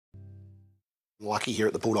Lucky here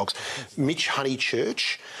at the Bulldogs. Mitch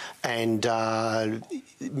Honeychurch, and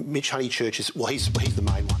Mitch Honeychurch is, well, he's the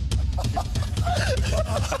main one.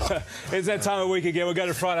 It's that time of week again. We'll go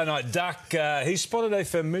to Friday Night Duck. He spotted a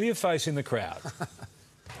familiar face in the crowd.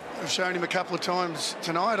 I've shown him a couple of times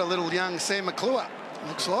tonight, a little young Sam McClure,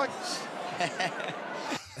 looks like.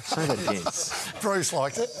 Say that again. Bruce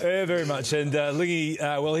liked it. Yeah, very much. And Lingy,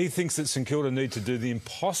 well, he thinks that St Kilda need to do the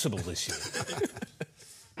impossible this year.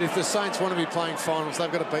 If the Saints want to be playing finals,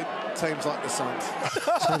 they've got to beat teams like the Saints.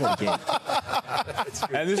 Say that again.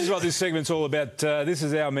 And this is what this segment's all about. This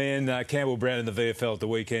is our man, Campbell Brown, in the VFL at the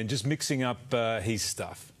weekend, just mixing up his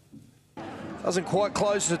stuff. Doesn't quite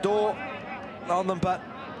close the door on them, but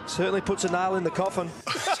certainly puts a nail in the coffin.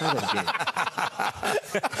 Say that again.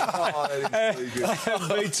 Oh, that is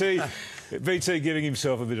really good. BT giving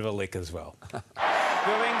himself a bit of a lick as well.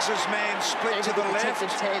 Billings' man split to the left.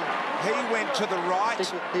 He went to the right.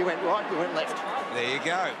 He went right, he went left. There you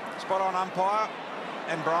go. Spot on umpire.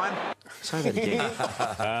 And Brian. Say that again.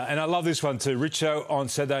 And I love this one too. Richo on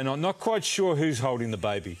Saturday night. Not quite sure who's holding the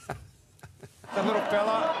baby. The little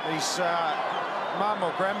fella, his mum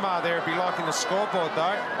or grandma there would be liking the scoreboard, though.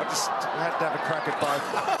 I just had to have a crack at both.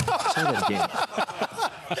 Say that again.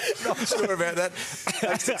 Not sure about that.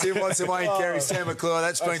 Thanks to Tim Watson, Wayne Carey, Sam McClure.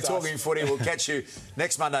 That's been Talking Footy. We'll catch you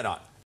next Monday night.